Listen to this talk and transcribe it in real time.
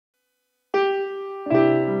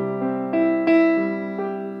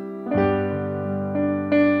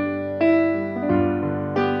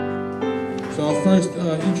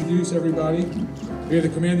introduce everybody. We have the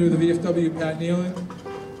commander of the VFW, Pat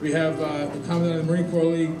Nealon. We have the Commandant of the Marine Corps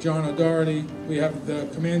League, John O'Doherty. We have the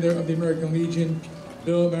Commander of the American Legion,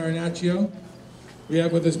 Bill Marinaccio. We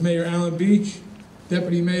have with us Mayor Alan Beach,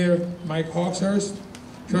 Deputy Mayor Mike Hawkshurst,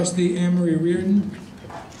 Trustee Anne-Marie Reardon,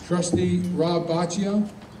 Trustee Rob Baccio,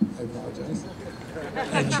 I apologize,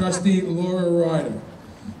 and Trustee Laura Ryder.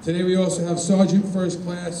 Today we also have Sergeant First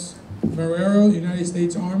Class Marrero, United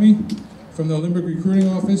States Army, from the Limerick Recruiting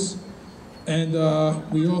Office. And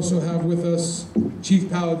we also have with us Chief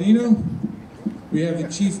Palladino. We have the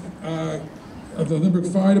Chief of the Limerick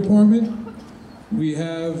Fire Department. We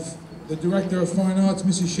have the Director of Fine Arts,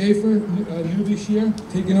 Mrs. Schaefer, new this year,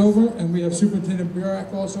 taking over. And we have Superintendent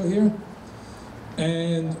Burak also here.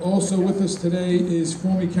 And also with us today is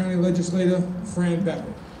former County Legislator Fran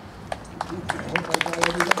Becker. I hope I got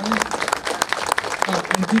everybody. Oh,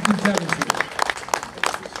 and Deacon Kevin's here.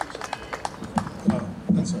 Oh,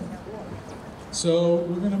 that's all right. So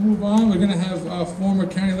we're going to move on. We're going to have former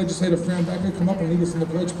County Legislator Fran Becker come up and lead us in the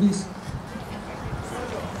pledge, please.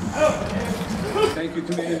 Thank you,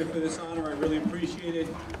 Commander, for this honor. I really appreciate it.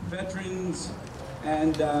 Veterans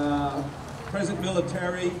and present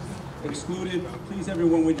military excluded, please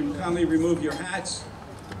everyone, would you kindly remove your hats,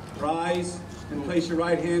 rise, and place your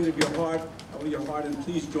right hand over your heart, and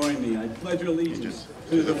please join me. I pledge allegiance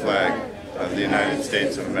to the flag of the United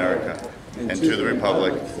States of America and to the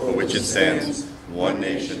republic for which it stands, one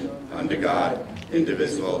nation, under God,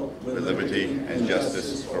 indivisible, with liberty and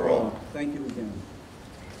justice for all. Thank you again.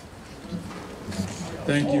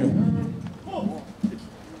 Thank you.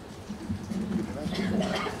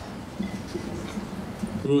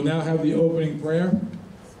 We will now have the opening prayer.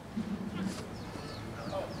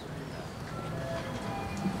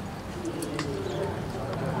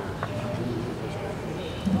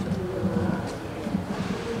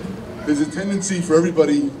 There's a tendency for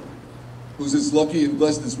everybody who's as lucky and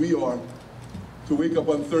blessed as we are to wake up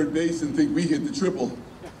on third base and think we hit the triple.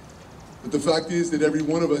 But the fact is that every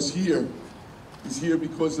one of us here is here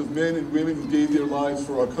because of men and women who gave their lives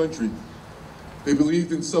for our country. They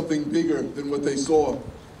believed in something bigger than what they saw.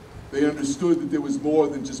 They understood that there was more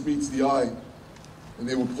than just meets the eye. And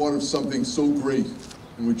they were part of something so great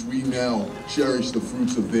in which we now cherish the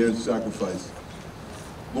fruits of their sacrifice.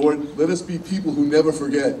 Lord, let us be people who never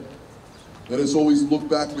forget. Let us always look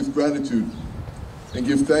back with gratitude and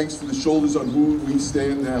give thanks for the shoulders on whom we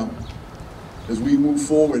stand now as we move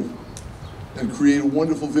forward and create a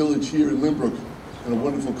wonderful village here in Limerick and a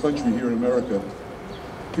wonderful country here in America.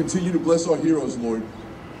 Continue to bless our heroes, Lord,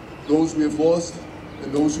 those we have lost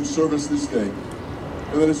and those who serve us this day.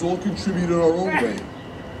 And let us all contribute in our own way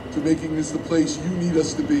to making this the place you need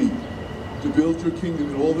us to be, to build your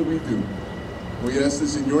kingdom in all that we do. We ask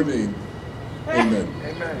this in your name. Amen.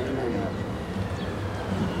 Amen.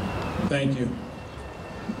 Thank you.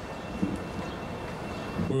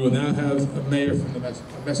 We will now have a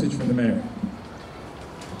message from the mayor.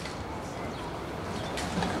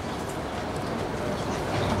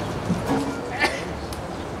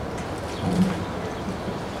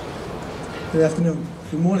 Good afternoon.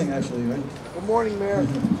 Good morning, actually, right? Good morning, Mayor.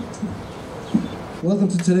 Welcome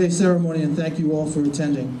to today's ceremony, and thank you all for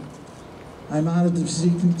attending. I'm honored to be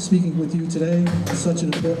speaking with you today on such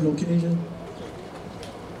an important occasion.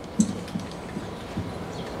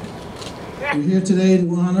 We're here today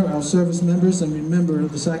to honor our service members and remember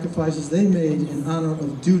the sacrifices they made in honor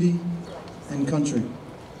of duty and country.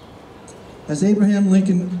 As Abraham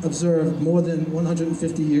Lincoln observed more than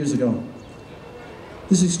 150 years ago,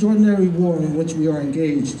 this extraordinary war in which we are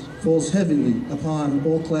engaged falls heavily upon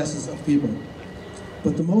all classes of people,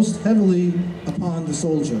 but the most heavily upon the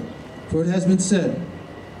soldier. For it has been said,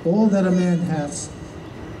 all that a man has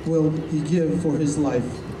will he give for his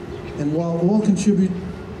life, and while all contribute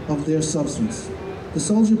of their substance, the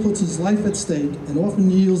soldier puts his life at stake and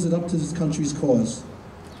often yields it up to his country's cause.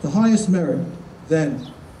 The highest merit,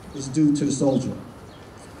 then, is due to the soldier.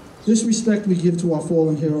 This respect we give to our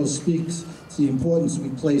fallen heroes speaks to the importance we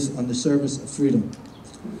place on the service of freedom.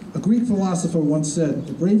 A Greek philosopher once said,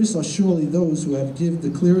 "The bravest are surely those who have given the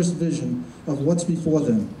clearest vision of what's before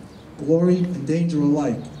them, glory and danger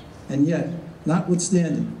alike, and yet,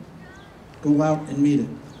 notwithstanding, go out and meet it."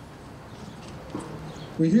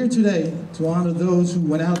 We're here today to honor those who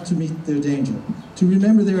went out to meet their danger, to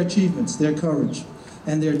remember their achievements, their courage,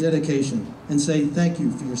 and their dedication, and say thank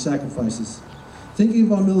you for your sacrifices. Thinking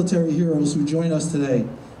of our military heroes who join us today,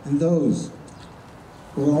 and those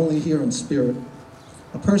who are only here in spirit,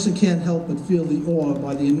 a person can't help but feel the awe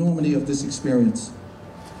by the enormity of this experience.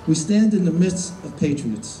 We stand in the midst of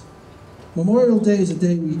patriots. Memorial Day is a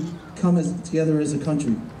day we come together as a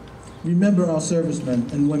country. Remember our servicemen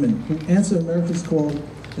and women who answer America's call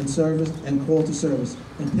and service and call to service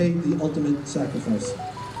and paid the ultimate sacrifice.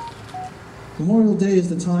 Memorial Day is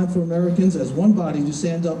the time for Americans as one body to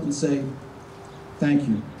stand up and say, thank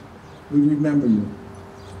you. We remember you.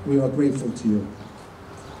 We are grateful to you.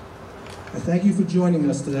 I thank you for joining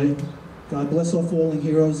us today. God bless our fallen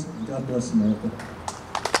heroes, and God bless America.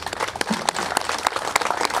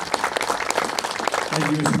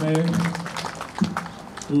 Thank you, Mr. Mayor.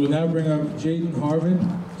 We will now bring up Jaden Harvin,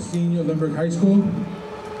 senior, Lindbergh High School.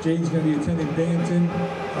 Jaden's going to be attending Binghamton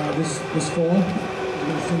this fall. He's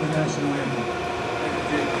going to sing the national anthem. Thank you,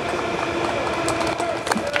 Jaden.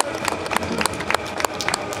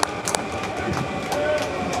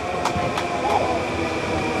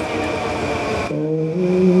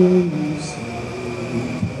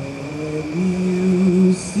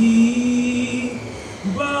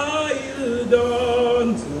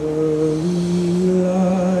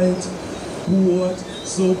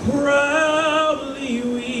 So proudly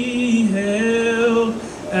we hailed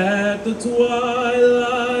at the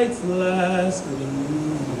twilight's last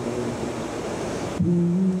gleam,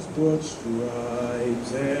 whose broad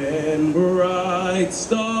stripes and bright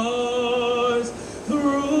stars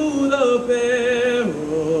through the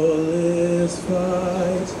perilous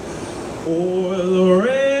fight o'er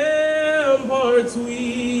the ramparts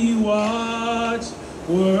we watched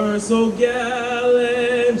were so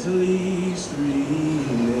gallantly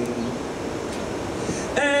streaming,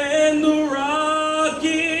 and the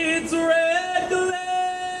rocket's red glare,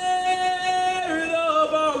 the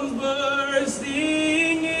bombs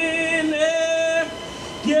bursting in air,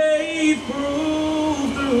 gave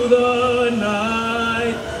proof through the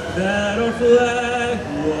night that our flag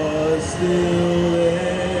was still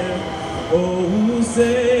there. Oh,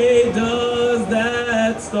 say does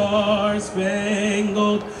that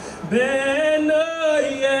star-spangled banner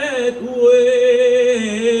yet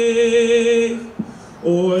wave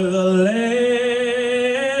o'er the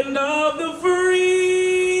land of the free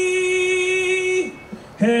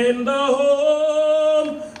and the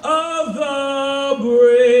home of the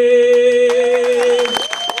brave.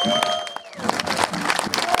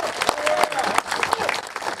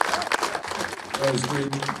 That was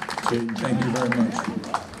great, Jaden. Thank you very much.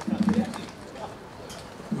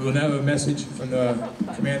 We will now have a message from the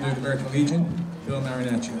Commander of the American Legion, Bill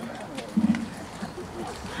Marinaccio.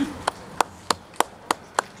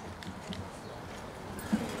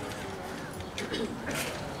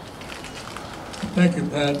 Thank you,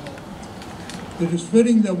 Pat. It is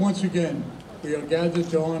fitting that once again we are gathered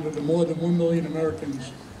to honor the more than 1 million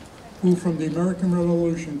Americans who, from the American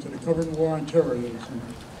Revolution to the current war on terrorism,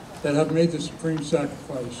 that have made the supreme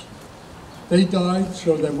sacrifice. They died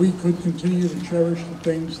so that we could continue to cherish the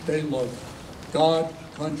things they loved: God,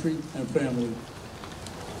 country, and family.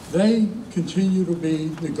 They continue to be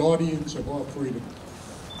the guardians of our freedom.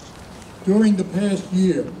 During the past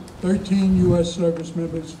year, 13 U.S. service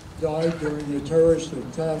members died during a terrorist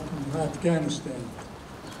attack in Afghanistan.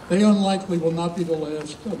 They unlikely will not be the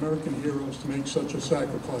last American heroes to make such a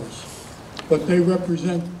sacrifice, but they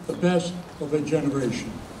represent the best of a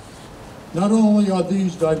generation. Not only are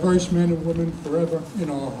these diverse men and women forever in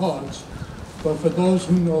our hearts, but for those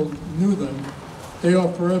who knew them, they are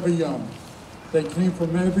forever young. They came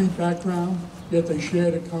from every background, yet they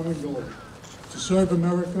shared a common goal: to serve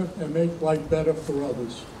America and make life better for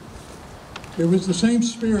others. It was the same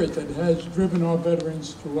spirit that has driven our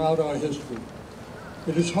veterans throughout our history.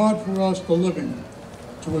 It is hard for us, the living,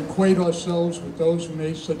 to equate ourselves with those who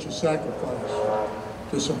made such a sacrifice.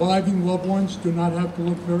 The surviving loved ones do not have to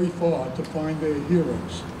look very far to find their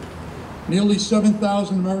heroes. Nearly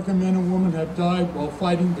 7,000 American men and women have died while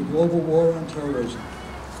fighting the global war on terrorism.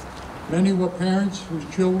 Many were parents whose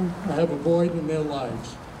children have a void in their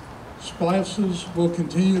lives. Spouses will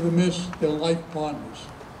continue to miss their life partners.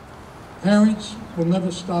 Parents will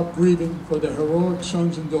never stop grieving for their heroic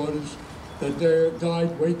sons and daughters that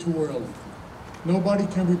died way too early. Nobody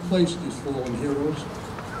can replace these fallen heroes.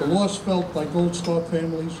 The loss felt by Gold Star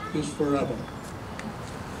families is forever.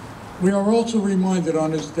 We are also reminded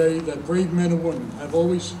on this day that brave men and women have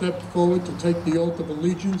always stepped forward to take the oath of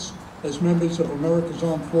allegiance as members of America's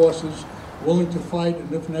armed forces, willing to fight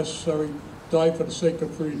and, if necessary, die for the sake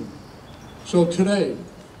of freedom. So today,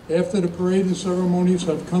 after the parade and ceremonies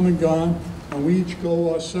have come and gone, and we each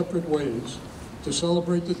go our separate ways to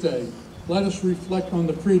celebrate the day, let us reflect on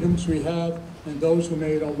the freedoms we have and those who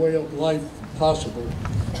made our way of life possible.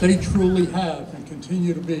 They truly have and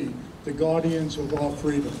continue to be the guardians of our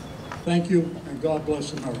freedom. Thank you, and God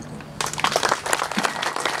bless America.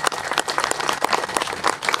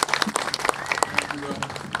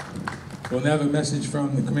 We'll now have a message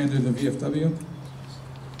from the commander of the VFW.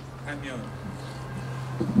 Pat Nealon.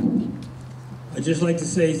 I'd just like to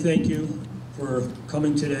say thank you for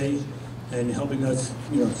coming today and helping us,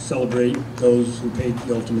 celebrate those who paid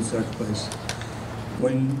the ultimate sacrifice.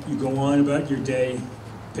 When you go on about your day,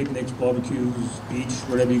 picnics, barbecues, beach,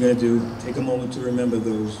 whatever you're going to do, take a moment to remember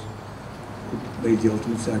those who made the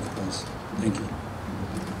ultimate sacrifice. Thank you.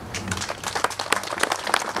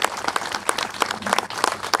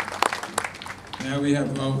 Now we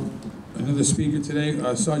have another speaker today,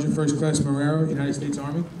 Sergeant First Class Marrero, United States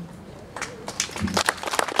Army.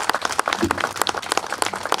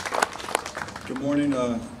 Good morning,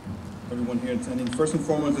 everyone here attending. First and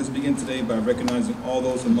foremost, let's begin today by recognizing all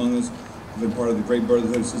those among us who have been part of the great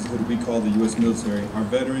brotherhood and sisterhood we call the U.S. military, our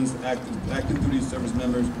veterans, active duty service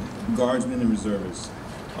members, guardsmen, and reservists.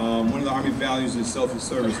 One of the Army values is selfless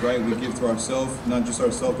service, right? We give to ourselves, not just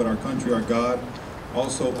ourselves, but our country, our God,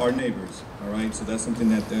 also our neighbors, all right? So that's something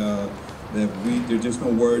that there's just no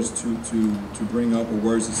words to bring up or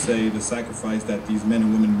words to say the sacrifice that these men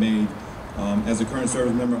and women made. As a current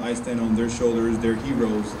service member, I stand on their shoulders. They're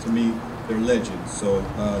heroes. To me, they're legends. So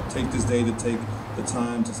take this day to take the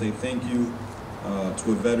time to say thank you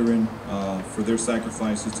to a veteran for their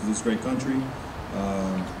sacrifices to this great country.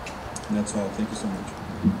 And that's all. Thank you so much.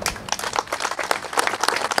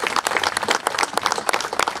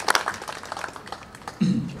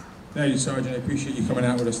 Thank you, Sergeant. I appreciate you coming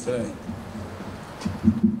out with us today.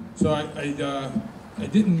 So I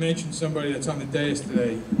didn't mention somebody that's on the dais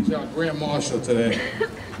today. He's our Grand Marshal today.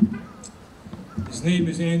 His name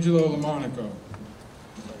is Angelo Lamonaco.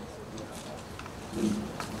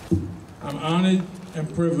 I'm honored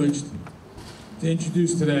and privileged to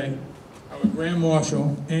introduce today our Grand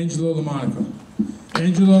Marshal, Angelo Lamonaco.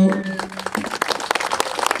 Angelo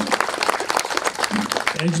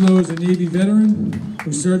is a Navy veteran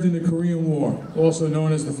who served in the Korean War, also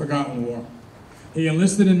known as the Forgotten War. He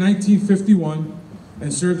enlisted in 1951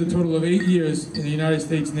 and served a total of 8 years in the United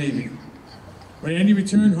States Navy. When Andy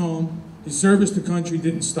returned home, his service to country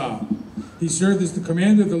didn't stop. He served as the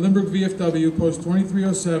commander of the Limburg VFW, Post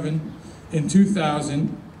 2307, in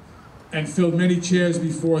 2000, and filled many chairs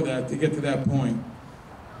before that to get to that point.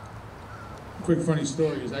 Quick funny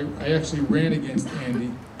story is I actually ran against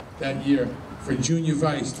Andy that year for junior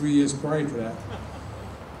vice 3 years prior to that.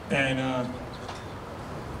 And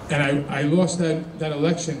I lost that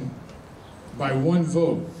election by 1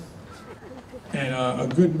 vote. And a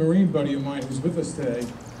good Marine buddy of mine who's with us today,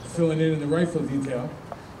 filling in the rifle detail,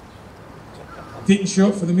 didn't show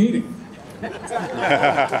up for the meeting.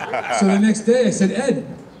 So the next day I said, Ed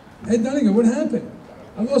Dunninger, what happened?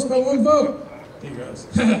 I lost by 1 vote. He goes,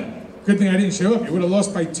 good thing I didn't show up. You would have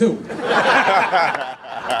lost by 2.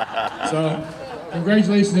 So,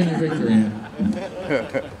 congratulations on your victory, Ann.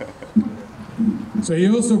 So he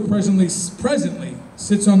also presently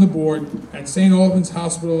sits on the board at St. Albans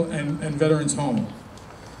Hospital and Veterans Home.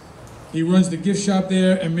 He runs the gift shop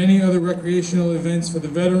there and many other recreational events for the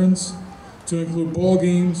veterans, to include ball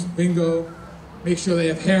games, bingo, make sure they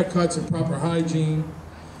have haircuts and proper hygiene,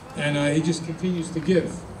 and he just continues to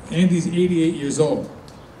give. Andy's 88 years old.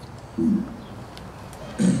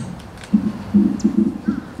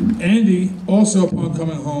 Andy, also upon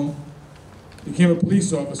coming home, became a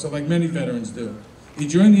police officer like many veterans do. He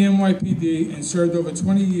joined the NYPD and served over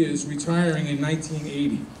 20 years, retiring in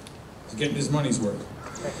 1980. He's getting his money's worth.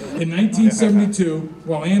 In 1972,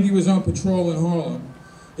 while Andy was on patrol in Harlem,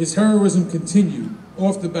 his heroism continued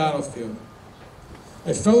off the battlefield.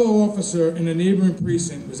 A fellow officer in a neighboring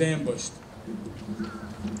precinct was ambushed.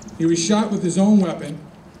 He was shot with his own weapon,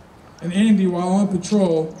 and Andy, while on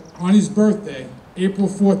patrol on his birthday, April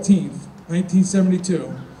 14th,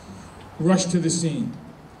 1972, rushed to the scene,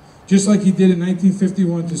 just like he did in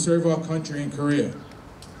 1951 to serve our country in Korea.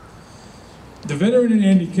 The veteran in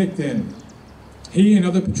Andy kicked in. He and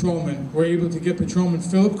other patrolmen were able to get Patrolman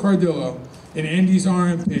Philip Cardillo in Andy's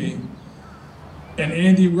RMP, and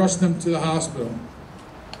Andy rushed them to the hospital.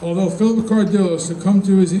 Although Philip Cardillo succumbed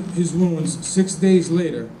to his wounds 6 days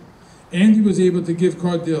later, Andy was able to give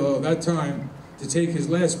Cardillo that time to take his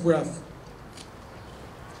last breath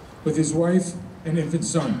with his wife and infant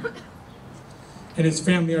son, and his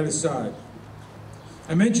family on his side.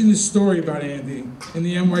 I mentioned this story about Andy in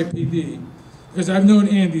the NYPD because I've known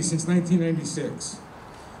Andy since 1996,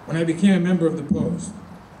 when I became a member of the post.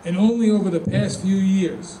 And only over the past few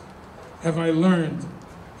years have I learned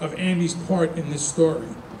of Andy's part in this story.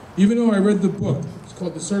 Even though I read the book, it's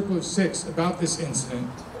called The Circle of Six, about this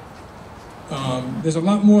incident, there's a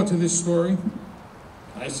lot more to this story.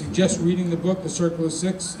 I suggest reading the book, The Circle of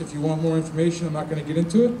Six, if you want more information. I'm not going to get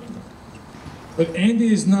into it. But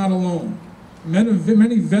Andy is not alone.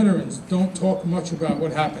 Many veterans don't talk much about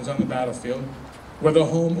what happens on the battlefield, whether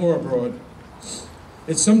home or abroad.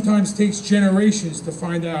 It sometimes takes generations to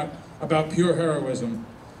find out about pure heroism,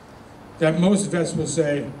 that most vets will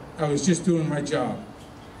say, I was just doing my job.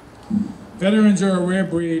 Veterans are a rare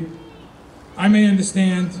breed. I may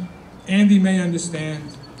understand, Andy may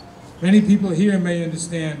understand, many people here may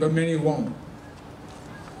understand, but many won't.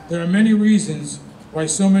 There are many reasons why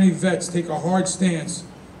so many vets take a hard stance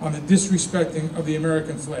on the disrespecting of the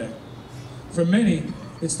American flag. For many,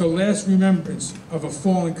 it's the last remembrance of a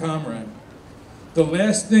fallen comrade, the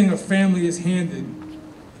last thing a family is handed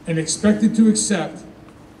and expected to accept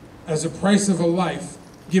as a price of a life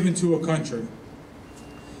given to a country.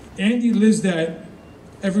 Andy lives that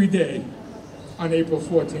every day on April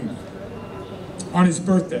 14th, on his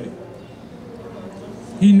birthday.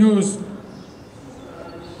 He knows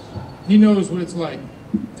what it's like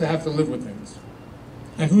to have to live with things.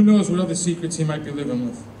 And who knows what other secrets he might be living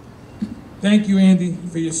with. Thank you, Andy,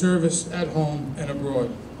 for your service at home and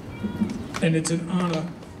abroad. And it's an honor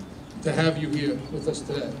to have you here with us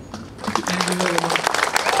today. Thank you very much.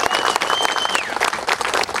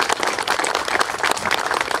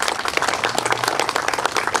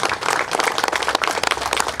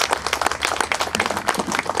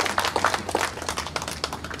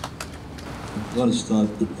 I'm going to start.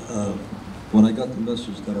 When I got the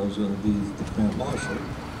message that I was going to be the Grand Marshal,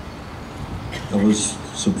 I was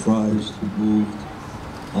surprised, moved,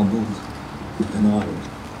 humbled, and honored.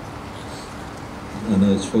 And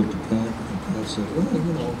I spoke to Pat, and Pat said,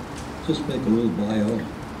 well, just make a little bio,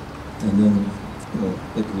 and then,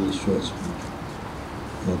 make a little short speech.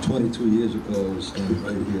 22 years ago, I was standing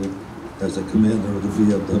right here as the commander of the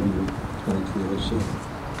VFW 2307.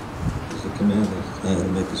 As the commander, I had to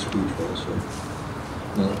make a speech also.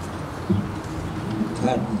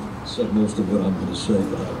 Pat said most of what I'm going to say,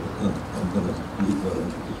 but I'm going to read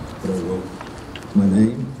what I wrote. My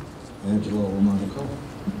name, Angelo Romanico.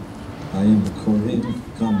 I am a Korean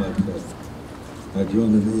combat vet. I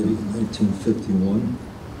joined the Navy in 1951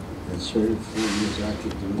 and served 4 years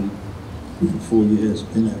active duty and 4 years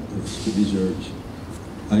inactive reserves.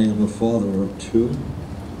 I am a father of 2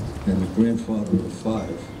 and a grandfather of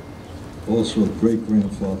 5, also a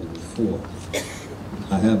great-grandfather of 4.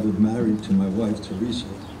 I have been married to my wife, Teresa,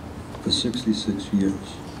 for 66 years.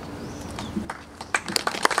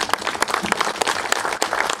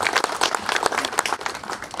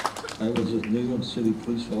 I was a New York City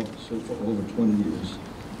police officer for over 20 years,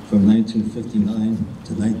 from 1959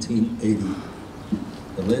 to 1980.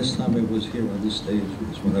 The last time I was here on this stage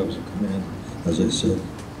was when I was a commander, as I said,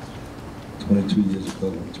 22 years ago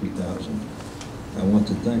in 2000. I want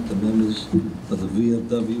to thank the members of the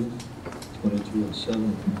VFW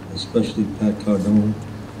 2307, especially Pat Cardone,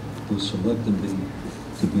 who selected me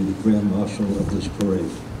to be the Grand Marshal of this parade.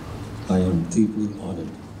 I am deeply honored.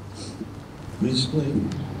 Recently,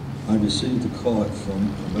 I received a card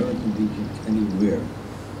from American Legion Anywhere,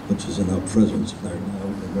 which is in our presence right now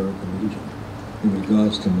in American Legion, in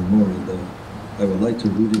regards to Memorial Day. I would like to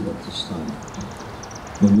read it at this time.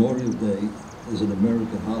 Memorial Day is an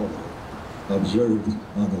American holiday observed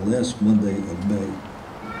on the last Monday of May,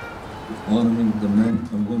 honoring the men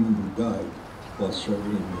and women who died while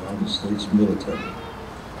serving in the United States military.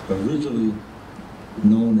 Originally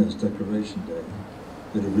known as Decoration Day,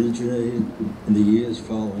 it originated in the years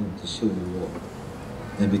following the Civil War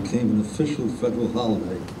and became an official federal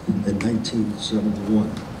holiday in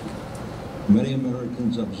 1971. Many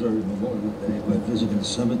Americans observe Memorial Day by visiting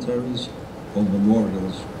cemeteries or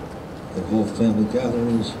memorials. They hold family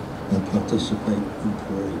gatherings and participate in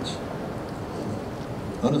parades.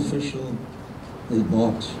 Unofficial, it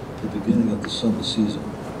marks the beginning of the summer season.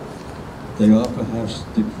 They are perhaps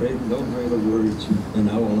no greater words in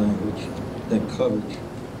our language than courage,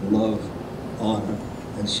 love, honor,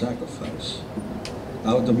 and sacrifice.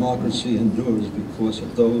 Our democracy endures because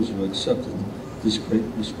of those who accepted this great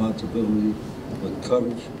responsibility with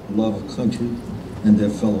courage, love of country, and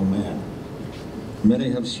their fellow man.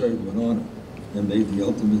 Many have served with honor and made the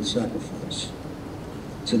ultimate sacrifice.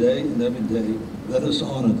 Today and every day, let us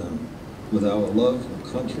honor them with our love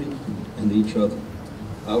of country and each other,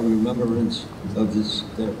 our remembrance of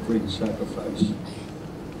their great sacrifice.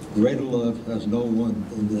 Greater love has no one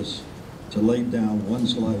than this, to lay down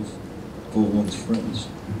one's life for one's friends.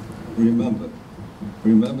 Remember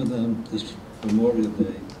them this Memorial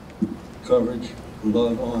Day. Courage,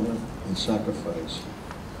 love, honor, and sacrifice.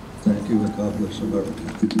 Thank you, and God bless America.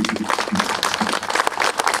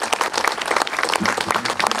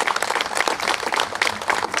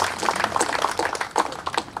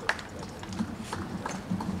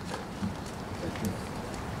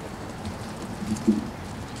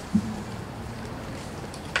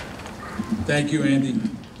 Thank you, Andy,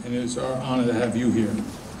 and it's our honor to have you here.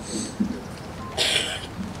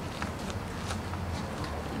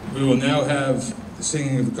 We will now have the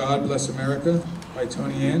singing of God Bless America by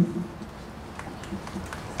Tony Ann.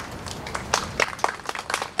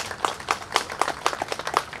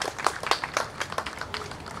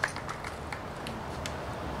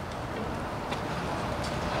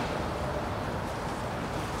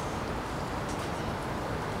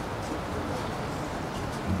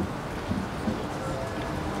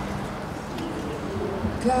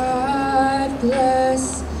 God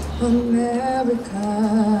bless America,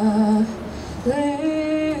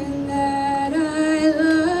 land that I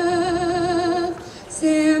love.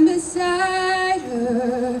 Stand beside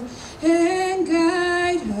her and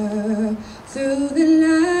guide her through the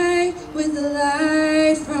night with the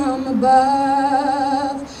light from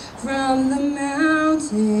above. From the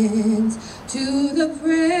mountains to the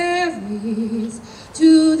prairies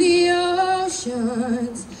to the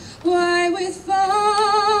oceans, white with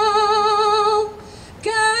foam.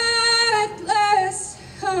 God bless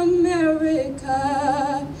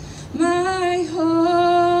America, my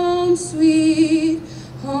home, sweet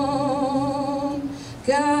home.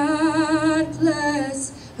 God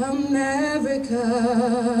bless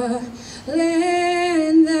America,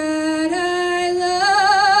 land that I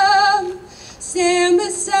love. Stand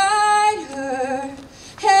beside her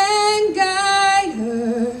and guide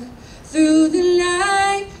her through the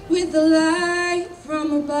night with the light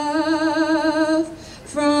from above.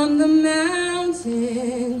 From the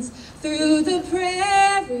mountains through the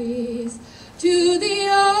prairies to the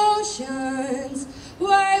oceans,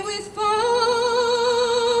 white with foam.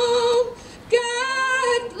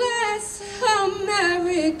 God bless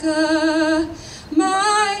America,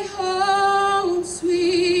 my home,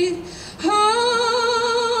 sweet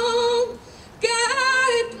home.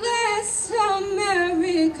 God bless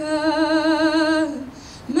America,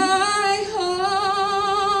 my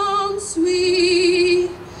home, sweet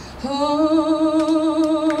home.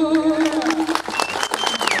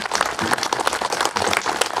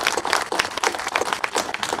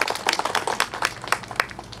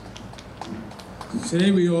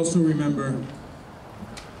 Today we also remember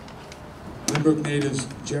Lynbrook natives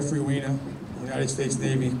Jeffrey Weiner, United States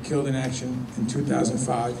Navy, killed in action in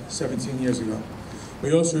 2005, 17 years ago.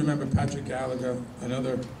 We also remember Patrick Gallagher,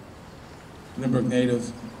 another Lynbrook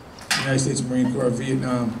native, United States Marine Corps,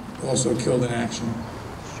 Vietnam, also killed in action.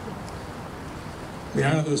 We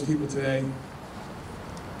honor those people today,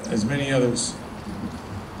 as many others.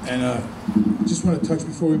 And just want to touch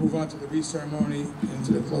before we move on to the wreath ceremony and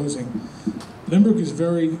to the closing. Lynbrook is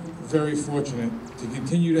very, very fortunate to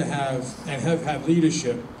continue to have and have had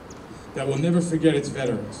leadership that will never forget its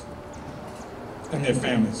veterans and their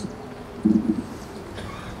families.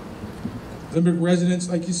 Lynbrook residents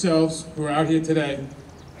like yourselves who are out here today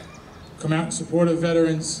come out in support of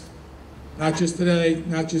veterans, not just today,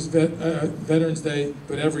 not just Veterans Day,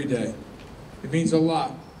 but every day. It means a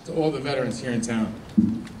lot to all the veterans here in town.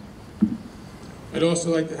 I'd also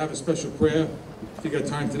like to have a special prayer, if you got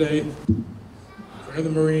time today, for another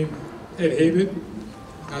Marine, Ed Habit,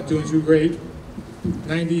 not doing too great,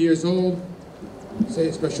 90 years old. Say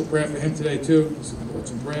a special prayer for him today too, some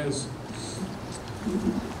thoughts and prayers.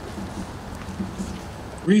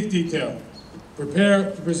 Wreath detail.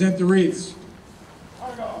 Prepare to present the wreaths.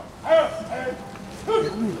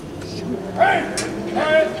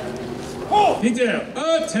 Detail.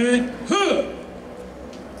 Attend.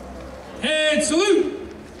 And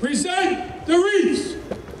salute. Present the wreaths.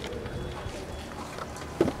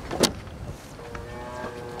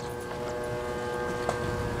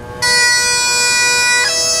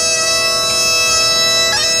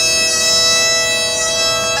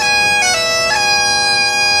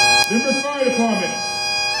 Lynbrook Fire Department,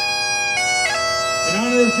 in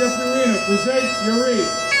honor of Jeffrey Weiner, present your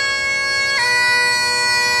wreath.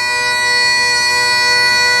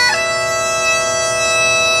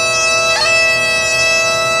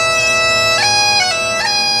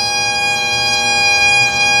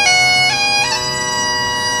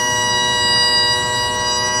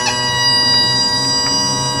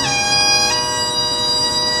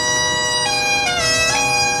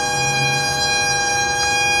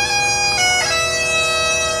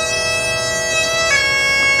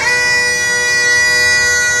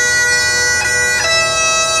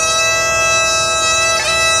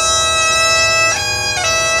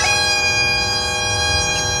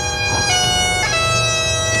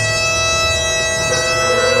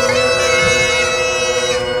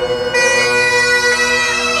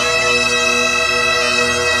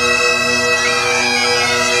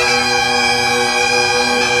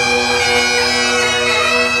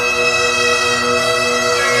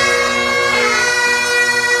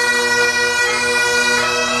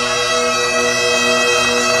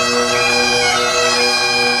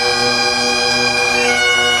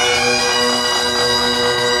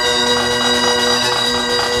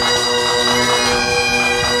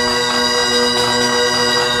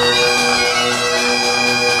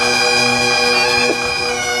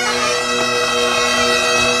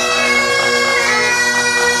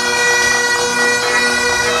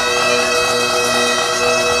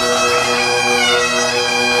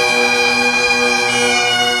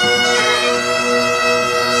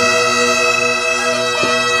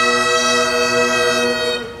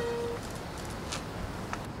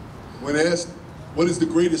 What is the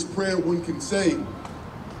greatest prayer one can say?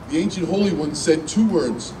 The ancient holy ones said 2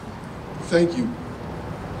 words: thank you.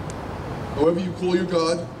 However you call your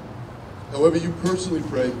God, however you personally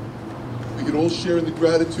pray, we can all share in the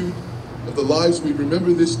gratitude of the lives we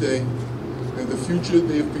remember this day and the future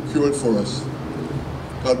they have procured for us.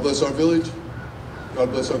 God bless our village.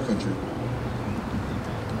 God bless our country.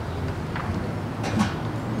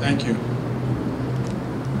 Thank you.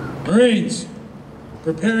 Marines,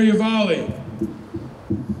 prepare your volley.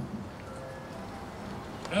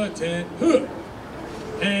 Militant,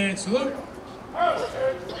 and salute.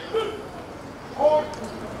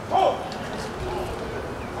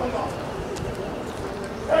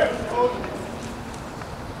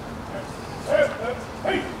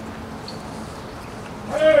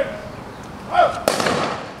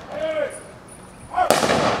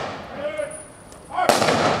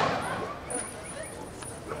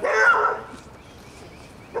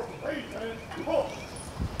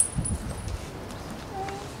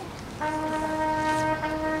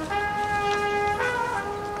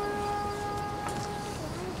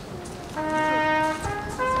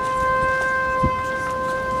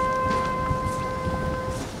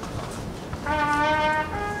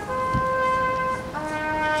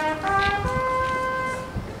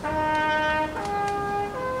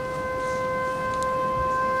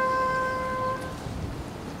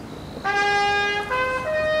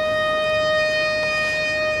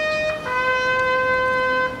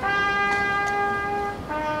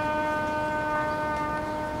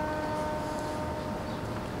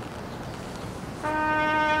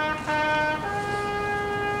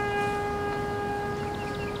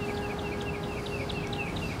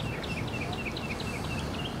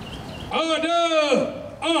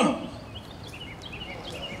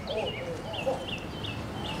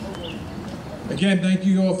 Again, thank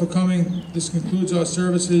you all for coming. This concludes our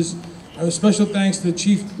services. A special thanks to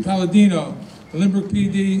Chief Palladino, the Lynbrook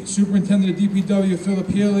PD, Superintendent of DPW Philip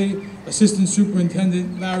Healy, Assistant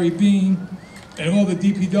Superintendent Larry Bean, and all the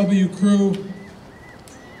DPW crew.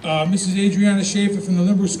 Mrs. Adriana Schaefer from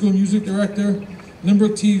the Lynbrook School Music Director,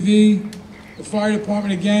 Lynbrook TV, the Fire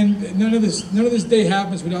Department. Again, none of this day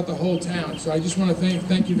happens without the whole town. So I just want to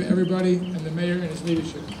thank you to everybody and the mayor and his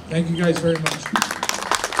leadership. Thank you guys very much.